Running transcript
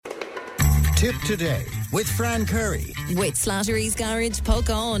Tip Today with Fran Curry. With Slattery's Garage, puck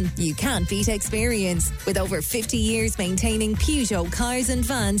on. You can't beat experience. With over 50 years maintaining Peugeot cars and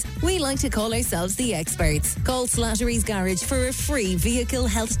vans, we like to call ourselves the experts. Call Slattery's Garage for a free vehicle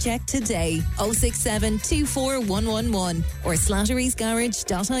health check today. 067 24111 or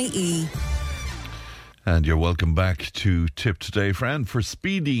slatterysgarage.ie. And you're welcome back to Tip Today. Fran, for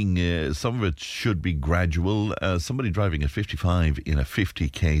speeding, some of it should be gradual. Somebody driving at 55 in a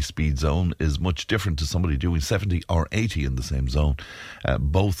 50k speed zone is much different to somebody doing 70 or 80 in the same zone.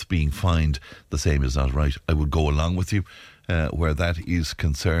 Both being fined the same is not right. I would go along with you where that is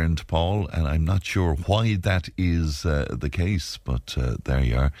concerned, Paul, and I'm not sure why that is the case, but there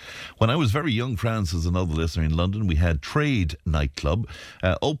you are. When I was very young, France, as another listener in London, we had Trade nightclub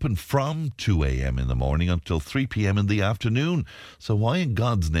open from 2 a.m. in the morning until 3 p.m. in the afternoon. So why in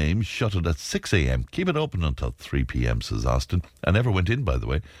God's name shut it at 6 a.m.? Keep it open until 3 p.m, says Austin. I never went in, by the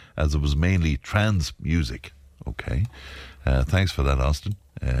way, as it was mainly trance music. Okay. Thanks for that, Austin.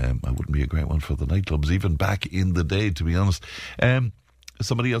 I wouldn't be a great one for the nightclubs, even back in the day, to be honest.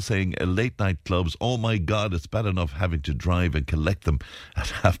 Somebody else saying, late night clubs, oh my God, it's bad enough having to drive and collect them at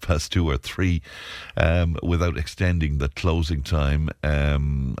 2:30 or 3 without extending the closing time.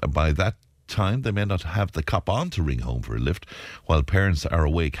 By that time, they may not have the cop on to ring home for a lift, while parents are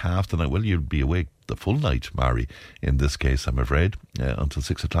awake half the night. Well, you'd be awake the full night, Mari, in this case, I'm afraid, until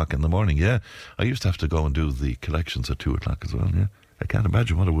 6 o'clock in the morning. Yeah, I used to have to go and do the collections at 2 o'clock as well, yeah. I can't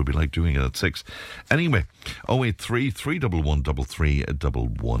imagine what it would be like doing it at 6. Anyway, 083 311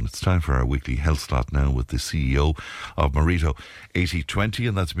 3311. It's time for our weekly health slot now with the CEO of Marito 8020,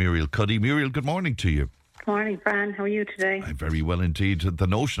 and that's Muriel Cuddy. Muriel, good morning to you. Good morning, Fran. How are you today? I'm very well indeed. The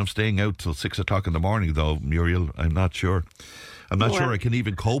notion of staying out till 6 o'clock in the morning, though, Muriel, I'm not sure. I'm not sure I can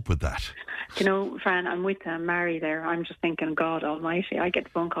even cope with that. You know, Fran, I'm with Mary there. I'm just thinking, God almighty, I get the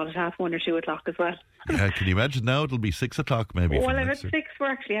phone call at 1:30 or 2 o'clock as well. Yeah, can you imagine now? It'll be 6 o'clock maybe. Well, at 6 we're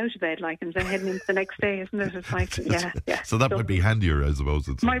actually out of bed, like, and then heading into the next day, isn't it? It's like, yeah. So that might be handier, I suppose.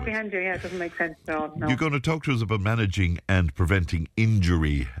 Might be handier, yeah. It doesn't make sense at all. No. You're going to talk to us about managing and preventing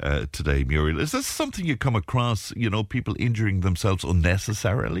injury today, Muriel. Is this something you come across, people injuring themselves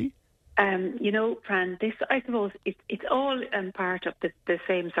unnecessarily? You know, Fran, this, I suppose, it's all part of the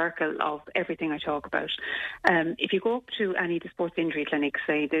same circle of everything I talk about. If you go up to any of the sports injury clinics,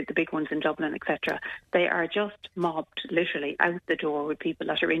 say the big ones in Dublin, etc., they are just mobbed literally out the door with people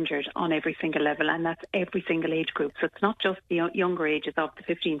that are injured on every single level, and that's every single age group. So it's not just the younger ages of the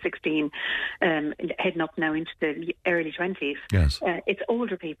 15, 16, heading up now into the early 20s. Yes. It's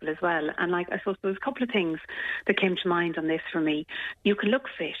older people as well. And I suppose there was a couple of things that came to mind on this for me. You can look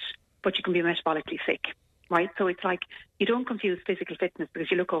fit, but you can be metabolically sick, right? So it's like you don't confuse physical fitness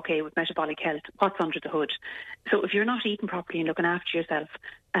because you look okay with metabolic health. What's under the hood? So if you're not eating properly and looking after yourself,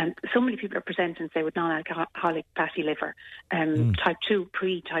 so many people are presenting, say, with non-alcoholic fatty liver, type 2,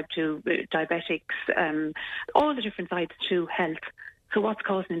 pre-type 2 diabetics, all the different sides to health. So what's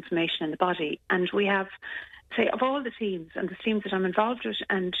causing inflammation in the body? And we have, say, of all the teams, and the teams that I'm involved with,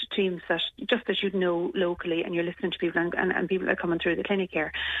 and teams that, just as you know locally, and you're listening to people and people that are coming through the clinic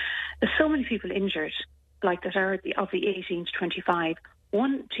here, there's so many people injured, like that are of the 18 to 25.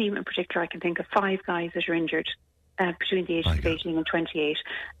 One team in particular, I can think of 5 guys that are injured between the ages of 18 and 28.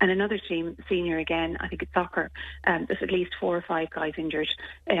 And another team, senior again, I think it's soccer, there's at least 4 or 5 guys injured,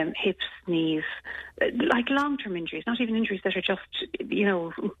 hips, knees, like long-term injuries, not even injuries that are just,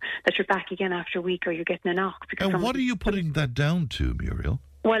 that you're back again after a week or you're getting a knock. And what are you putting that down to, Muriel?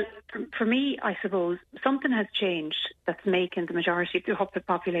 Well, for me, I suppose something has changed that's making the majority of the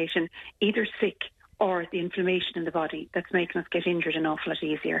population either sick or the inflammation in the body that's making us get injured an awful lot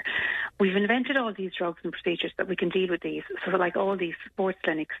easier. We've invented all these drugs and procedures that we can deal with these. So like all these sports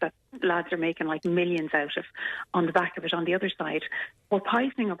clinics that lads are making like millions out of on the back of it, on the other side, we're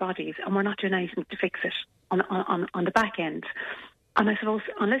poisoning our bodies and we're not doing anything to fix it on the back end. And I suppose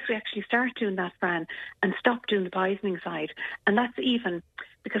unless we actually start doing that, Fran, and stop doing the poisoning side, and that's even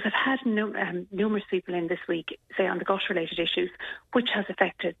because I've had numerous people in this week, say, on the gut-related issues, which has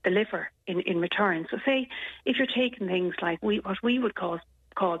affected the liver in return. So say if you're taking things like what we would call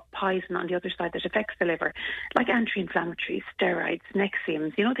poison on the other side that affects the liver, like anti-inflammatories, steroids,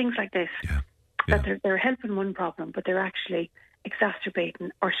 Nexiums, things like this, that they're helping one problem, but they're actually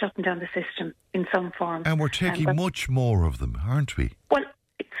exacerbating or shutting down the system in some form. And we're taking much more of them, aren't we? Well,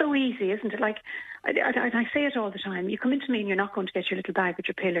 it's so easy, isn't it? Like, I say it all the time. You come into me and you're not going to get your little bag with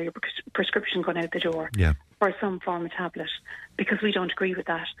your pill or your prescription going out the door for some form of tablet, because we don't agree with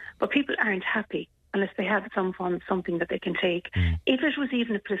that. But people aren't happy unless they have some form of something that they can take. If it was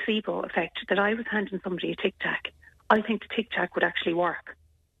even a placebo effect, that I was handing somebody a Tic Tac, I think the Tic Tac would actually work.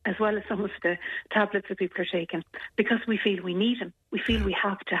 as well as some of the tablets that people are taking, because we feel we need them. We feel we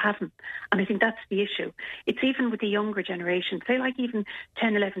have to have them. And I think that's the issue. It's even with the younger generation, say like even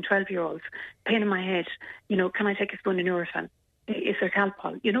 10, 11, 12-year-olds, pain in my head, can I take a spoon of Nurofen? Is there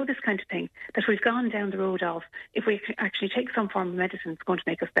Calpol? This kind of thing that we've gone down the road of. If we actually take some form of medicine, it's going to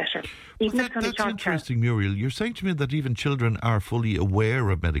make us better. Even if it's on a that's short interesting, Muriel. You're saying to me that even children are fully aware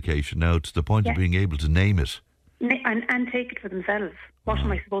of medication now to the point of being able to name it. And take it for themselves. What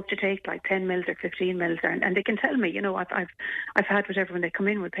am I supposed to take, like 10 mils or 15 mils? And they can tell me, I've had whatever when they come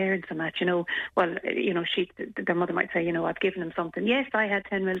in with parents and that, their mother might say, I've given them something. Yes, I had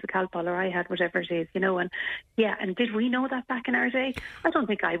 10 mils of Calpol, or I had whatever it is, and did we know that back in our day? I don't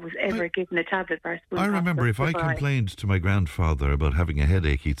think I was ever given a tablet or a spoon. I remember if I complained to my grandfather about having a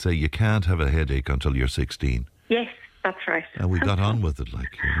headache, he'd say, you can't have a headache until you're 16. Yes. That's right. And we got on with it,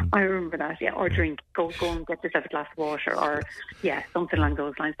 I remember that, or drink, go and get yourself a glass of water, or, something along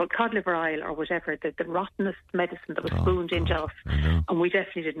those lines. But cod liver oil or whatever, the rottenest medicine that was spooned into us, and we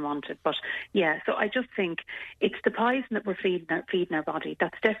definitely didn't want it. But, so I just think it's the poison that we're feeding our body.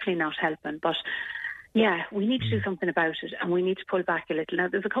 That's definitely not helping. But, we need to do something about it, and we need to pull back a little. Now,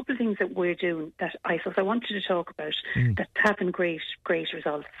 there's a couple of things that we're doing that I wanted to talk about that having great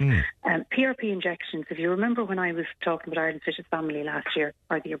results. PRP injections, if you remember when I was talking about Ireland's Fittest Family last year,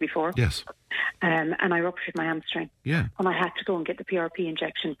 or the year before. Yes. And I ruptured my hamstring. Yeah. And I had to go and get the PRP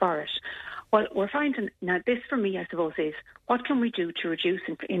injection for it. Well, we're finding, now this for me, I suppose, is what can we do to reduce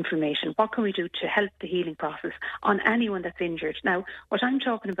inflammation? What can we do to help the healing process on anyone that's injured? Now, what I'm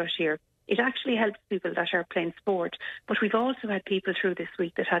talking about here, it actually helps people that are playing sport. But we've also had people through this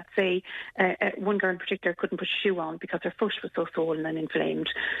week that had, say, one girl in particular couldn't put a shoe on because her foot was so swollen and inflamed.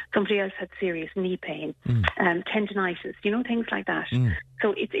 Somebody else had serious knee pain, tendinitis, things like that.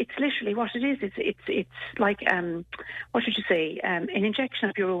 So it's literally what it is. It's like, what should you say, an injection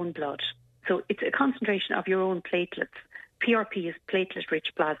of your own blood. So it's a concentration of your own platelets. PRP is platelet-rich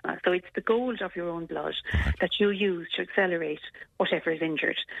plasma. So it's the gold of your own blood that you use to accelerate whatever is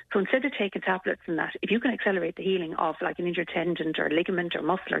injured. So instead of taking tablets and that, if you can accelerate the healing of like an injured tendon or ligament or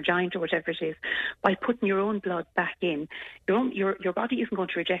muscle or joint or whatever it is, by putting your own blood back in, your body isn't going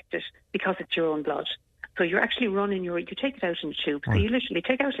to reject it because it's your own blood. So you're actually running you take it out in a tube. So you literally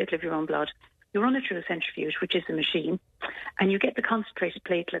take out a little of your own blood, you run it through a centrifuge, which is a machine, and you get the concentrated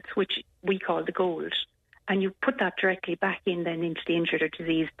platelets, which we call the gold. And you put that directly back in then into the injured or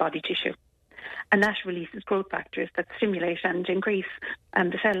diseased body tissue. And that releases growth factors that stimulate and increase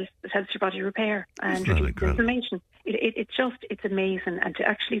the cells that helps your body repair and reduce inflammation. It's amazing. And to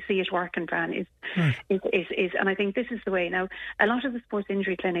actually see it working, Fran, is, and I think this is the way. Now, a lot of the sports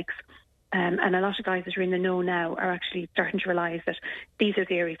injury clinics and a lot of guys that are in the know now are actually starting to realise that these are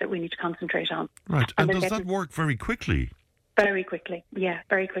the areas that we need to concentrate on. Right. And does that work very quickly? Very quickly,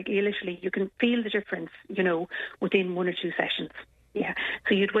 very quickly. You can feel the difference, within 1 or 2 sessions. Yeah.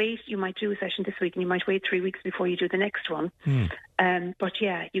 So you might do a session this week and you might wait 3 weeks before you do the next one. But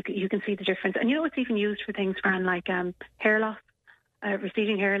you can see the difference. And it's even used for things, Fran, like hair loss,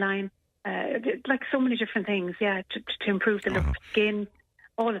 receding hairline, like so many different things, to improve the look of skin.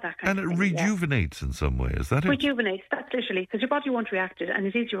 All of that kind of thing. And it rejuvenates in some way, is that it? Rejuvenates, that's literally, because your body won't react to it, and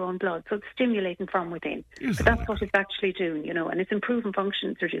it is your own blood, so it's stimulating from within. So that's what it's actually doing, and it's improving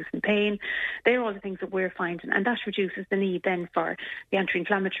function, it's reducing pain. They're all the things that we're finding, and that reduces the need then for the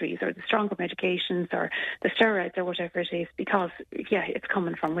anti-inflammatories or the stronger medications or the steroids or whatever it is, because, it's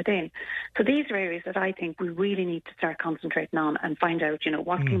coming from within. So these are areas that I think we really need to start concentrating on and find out,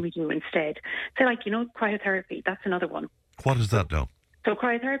 what can we do instead. So cryotherapy, that's another one. What is that now? So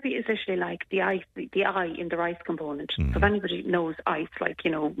cryotherapy is literally like the eye in the ice component. So if anybody knows ice,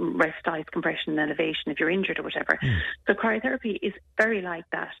 rest ice, compression, and elevation, if you're injured or whatever. So cryotherapy is very like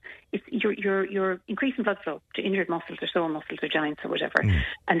that. It's you're increasing blood flow to injured muscles or sore muscles or joints or whatever.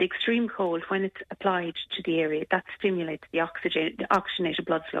 And the extreme cold, when it's applied to the area, that stimulates the oxygenated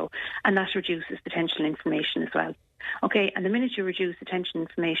blood flow, and that reduces potential inflammation as well. Okay, and the minute you reduce the tension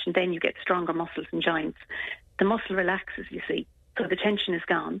inflammation, then you get stronger muscles and joints. The muscle relaxes, you see. So the tension is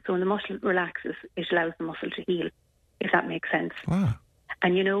gone. So when the muscle relaxes, it allows the muscle to heal, if that makes sense. Wow.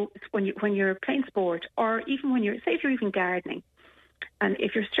 And when you're playing sport, or even if you're even gardening, and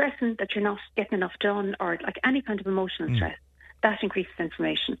if you're stressing that you're not getting enough done, or like any kind of emotional stress, that increases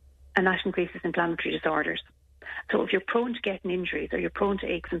inflammation, and that increases inflammatory disorders. So if you're prone to getting injuries or you're prone to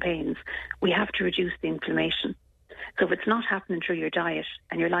aches and pains, we have to reduce the inflammation. So if it's not happening through your diet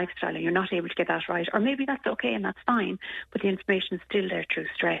and your lifestyle and you're not able to get that right, or maybe that's okay and that's fine, but the inflammation is still there through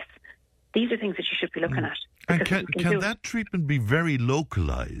stress, these are things that you should be looking at. And can that treatment be very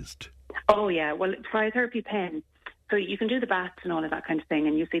localised? Oh, yeah. Well, cryotherapy pen. So you can do the baths and all of that kind of thing,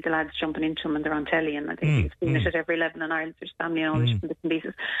 and you see the lads jumping into them and they're on telly, and I think you've seen it at every level in Ireland, there's family and all the different bits and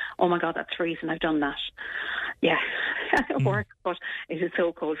pieces. Oh my God, that's freezing, I've done that. Yeah, it works, but it is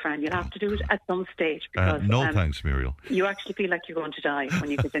so cold, Fran. You'll have to do it at some stage because no thanks, Muriel. You actually feel like you're going to die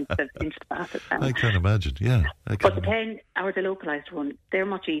when you get into the bath. I can imagine, yeah. But the pen or the localised one, they're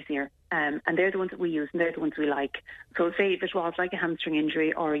much easier. And they're the ones that we use, and they're the ones we like. So say if it was like a hamstring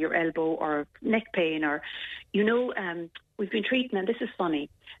injury or your elbow or neck pain or, we've been treating, and this is funny,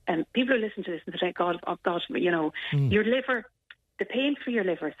 people who listen to this and say, God, your liver, the pain for your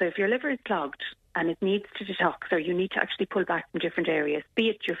liver, so if your liver is clogged and it needs to detox or you need to actually pull back from different areas, be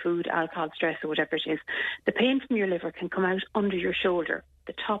it your food, alcohol, stress or whatever it is, the pain from your liver can come out under your shoulder,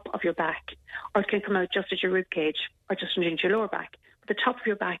 the top of your back, or it can come out just at your rib cage or just underneath your lower back. The top of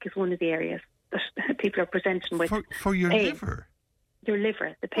your back is one of the areas that people are presenting with. For your pain. liver? Your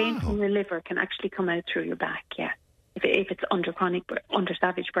liver. The pain from your liver can actually come out through your back, yeah. If it's under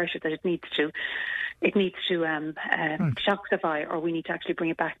savage pressure that it needs to shockify, or we need to actually bring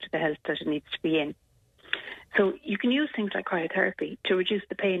it back to the health that it needs to be in. So you can use things like cryotherapy to reduce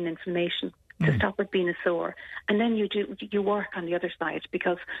the pain and inflammation, to stop it being a sore. And then you work on the other side,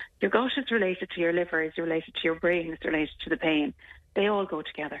 because your gut is related to your liver, is related to your brain, is related to the pain. They all go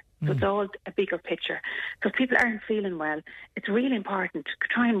together. So it's all a bigger picture. So if people aren't feeling well, it's really important to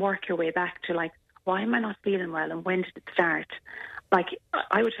try and work your way back to, like, why am I not feeling well and when did it start? Like,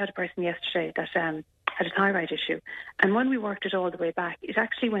 I would have had a person yesterday that had a thyroid issue. And when we worked it all the way back, it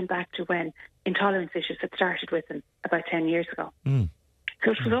actually went back to when intolerance issues had started with him about 10 years ago.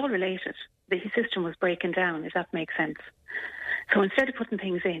 So it was all related. The system was breaking down, if that makes sense. So instead of putting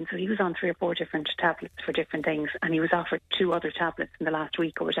things in, so he was on 3 or 4 different tablets for different things, and he was offered 2 other tablets in the last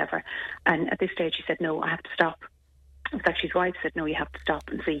week or whatever. And at this stage he said, no, I have to stop. In fact, his wife said, no, you have to stop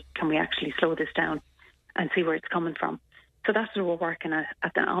and see, can we actually slow this down and see where it's coming from? So that's what we're working on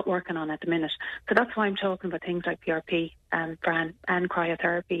at the minute. So that's why I'm talking about things like PRP, Fran, and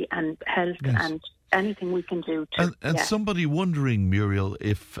cryotherapy and health and anything we can do to... And somebody wondering, Muriel,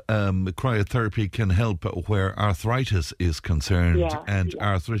 if cryotherapy can help where arthritis is concerned and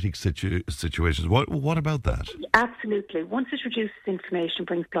arthritic situations. What about that? Absolutely. Once it reduces inflammation,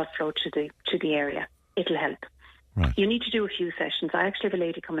 brings blood flow to the area, it'll help. Right. You need to do a few sessions. I actually have a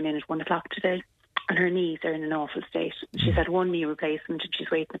lady coming in at 1 o'clock today, and her knees are in an awful state. She's had 1 knee replacement, and she's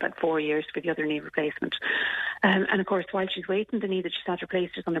waiting about 4 years for the other knee replacement. And of course, while she's waiting, the knee that she's had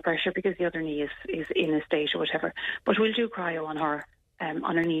replaced is under pressure because the other knee is in a state or whatever. But we'll do cryo on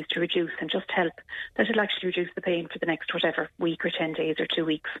her knees to reduce and just help. That will actually reduce the pain for the next whatever week or 10 days or 2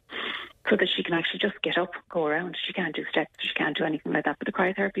 weeks, so that she can actually just get up, go around. She can't do steps, she can't do anything like that. But the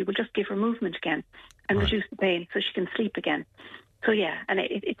cryotherapy will just give her movement again and reduce the pain so she can sleep again. So yeah, and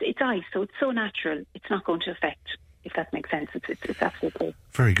it's ice, so it's so natural. It's not going to affect, if that makes sense. It's absolutely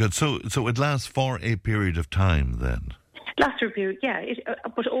very good. So it lasts for a period of time then. Lasts for a period, yeah.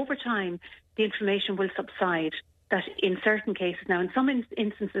 But over time, the inflammation will subside. That in certain cases now, in some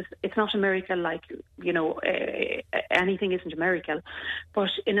instances, it's not a miracle. Like anything isn't a miracle.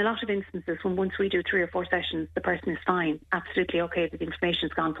 But in a lot of instances, once we do 3 or 4 sessions, the person is fine, absolutely okay. The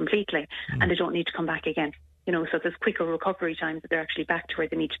inflammation's gone completely, and they don't need to come back again. So there's quicker recovery times that they're actually back to where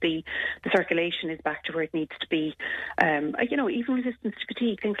they need to be. The circulation is back to where it needs to be. Even resistance to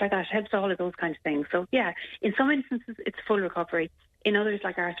fatigue, things like that, helps all of those kinds of things. So yeah, in some instances, it's full recovery. In others,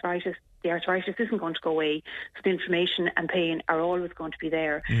 like arthritis, the arthritis isn't going to go away. So the inflammation and pain are always going to be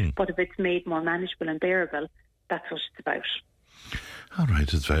there. But if it's made more manageable and bearable, that's what it's about. All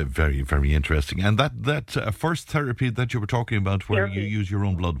right, it's very, very, very interesting. And that first therapy that you were talking about, where PRP. you use your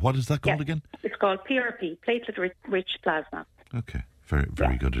own blood, what is that called again? It's called PRP, platelet-rich plasma. Okay, very,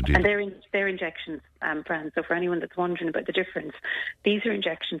 very good indeed. And they're injections, Fran. So for anyone that's wondering about the difference, these are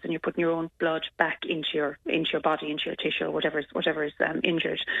injections, and you're putting your own blood back into your body, into your tissue, or whatever's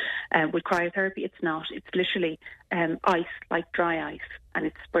injured. With cryotherapy, it's not. It's literally ice, like dry ice, and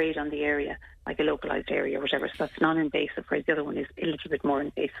it's sprayed on the area, like a localised area or whatever. So that's non-invasive, whereas the other one is a little bit more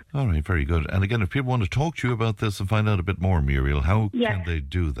invasive. All right, very good. And again, if people want to talk to you about this and find out a bit more, Muriel, how can they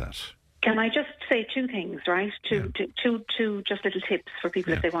do that? Can I just say 2 things, right? Two just little tips for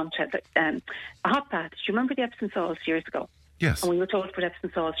people if they want to. A hot bath. Do you remember the Epsom salts years ago? Yes. And we were told to put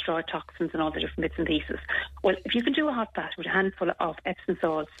Epsom salts, draw toxins and all the different bits and pieces. Well, if you can do a hot bath with a handful of Epsom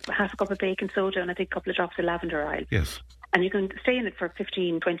salts, half a cup of baking soda and I think a couple of drops of lavender oil. Yes. And you can stay in it for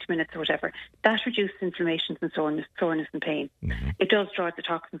 15, 20 minutes or whatever. That reduces inflammation and soreness and pain. It does draw out the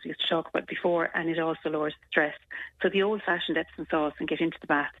toxins we used to talk about before, and it also lowers stress. So the old-fashioned Epsom salts and get into the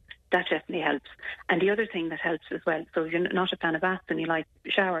bath That definitely helps. And the other thing that helps as well, so if you're not a fan of baths and you like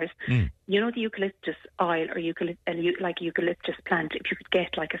showers, you know the eucalyptus oil or eucalyptus plant, if you could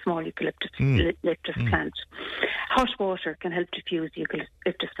get like a small eucalyptus plant, hot water can help diffuse the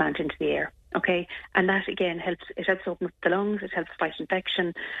eucalyptus plant into the air. Okay, and that again helps open up the lungs, it helps fight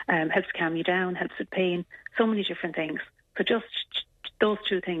infection, helps calm you down, helps with pain, so many different things. So just those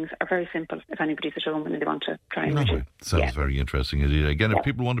two things are very simple if anybody's at home and they want to try and reduce. Sounds very interesting indeed. Again, if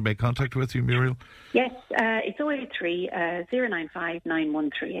people want to make contact with you, Muriel? Yes, it's 083 095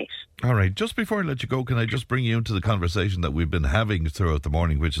 9138. All right. Just before I let you go, can I just bring you into the conversation that we've been having throughout the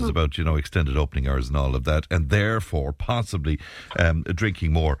morning, which is about, extended opening hours and all of that, and therefore possibly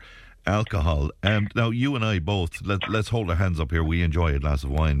drinking more alcohol. Now, you and I both, let's hold our hands up here. We enjoy a glass of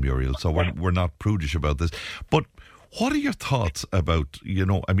wine, Muriel, so we're not prudish about this. But what are your thoughts about,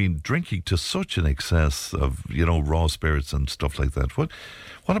 drinking to such an excess of, raw spirits and stuff like that? What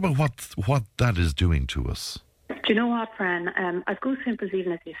about what that is doing to us? Do you know what, Fran? As go simple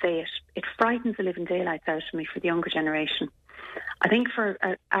even as you say it, it frightens the living daylights out of me for the younger generation. I think for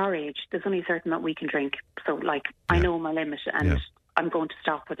our age, there's only a certain amount we can drink. So, I know my limit and I'm going to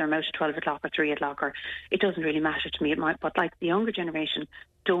stop whether I'm out at 12 o'clock or 3 o'clock, or it doesn't really matter to me. But the younger generation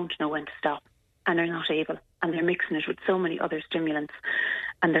don't know when to stop. And they're not able, and they're mixing it with so many other stimulants,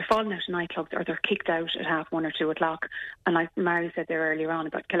 and they're falling out of nightclubs or they're kicked out at 1:30 or 2 o'clock. And like Mary said there earlier on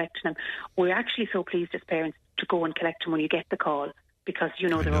about collecting them, we're actually so pleased as parents to go and collect them when you get the call, because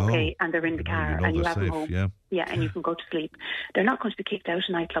they're okay and they're in the car and you have them home. And you can go to sleep. They're not going to be kicked out of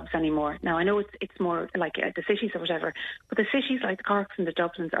nightclubs anymore. Now, I know it's more like the cities or whatever, but the cities like the Corks and the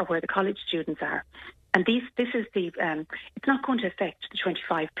Dublins are where the college students are. And this is it's not going to affect the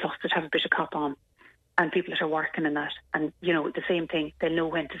 25 plus that have a bit of cop on and people that are working in that. And, the same thing, they'll know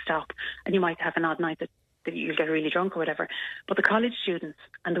when to stop. And you might have an odd night that you'll get really drunk or whatever. But the college students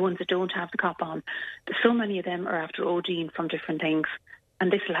and the ones that don't have the cop on, so many of them are after ODing from different things.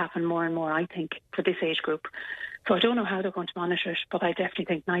 And this will happen more and more, I think, for this age group. So I don't know how they're going to monitor it, but I definitely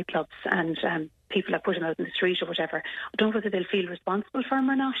think nightclubs and people that put them out in the street or whatever, I don't know whether they'll feel responsible for them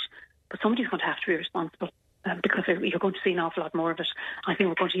or not. But somebody's going to have to be responsible because you're going to see an awful lot more of it. I think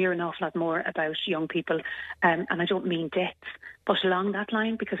we're going to hear an awful lot more about young people, and I don't mean deaths, but along that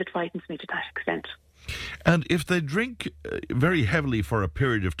line, because it frightens me to that extent. And if they drink very heavily for a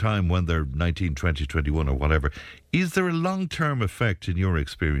period of time when they're 19, 20, 21 or whatever, is there a long-term effect in your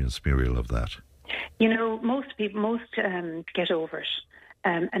experience, Muriel, of that? Most people get over it.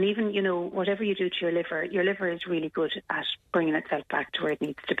 And even, whatever you do to your liver is really good at bringing itself back to where it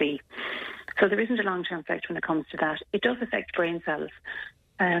needs to be. So there isn't a long-term effect when it comes to that. It does affect brain cells.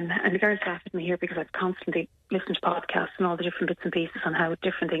 And the girls laugh at me here because I've constantly listened to podcasts and all the different bits and pieces on how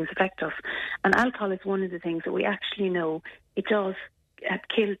different things affect us. And alcohol is one of the things that we actually know it does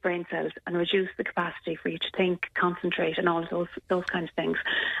kill brain cells and reduce the capacity for you to think, concentrate, and all of those kinds of things.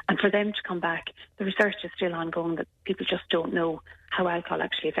 And for them to come back, the research is still ongoing that people just don't know how alcohol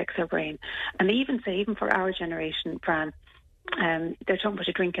actually affects their brain. And they even say, even for our generation, Fran, they're talking about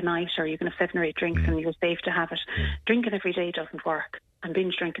a drink a night, or you can have 7 or 8 drinks and you're safe to have it. Drinking every day doesn't work, and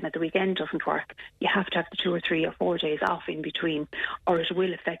binge drinking at the weekend doesn't work. You have to have the 2 or 3 or 4 days off in between, or it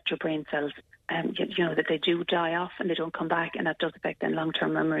will affect your brain cells. That they do die off and they don't come back, and that does affect then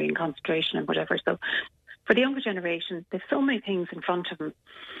long-term memory and concentration and whatever. So for the younger generation, there's so many things in front of them,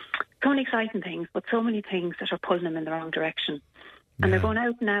 so many exciting things, but so many things that are pulling them in the wrong direction. And they're going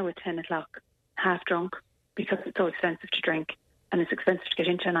out now at 10 o'clock, half drunk, because it's so expensive to drink and it's expensive to get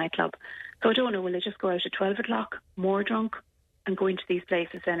into a nightclub. So I don't know, will they just go out at 12 o'clock, more drunk, and go into these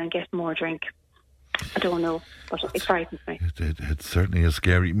places then and get more drink? I don't know, but it frightens me. It certainly is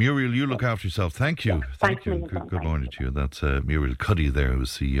scary. Muriel, you look after yourself. Thank you. Thank you. Good morning to you. That's Muriel Cuddy there, who's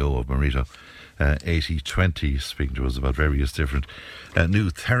CEO of Marito 80/20, speaking to us about various different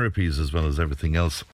new therapies as well as everything else.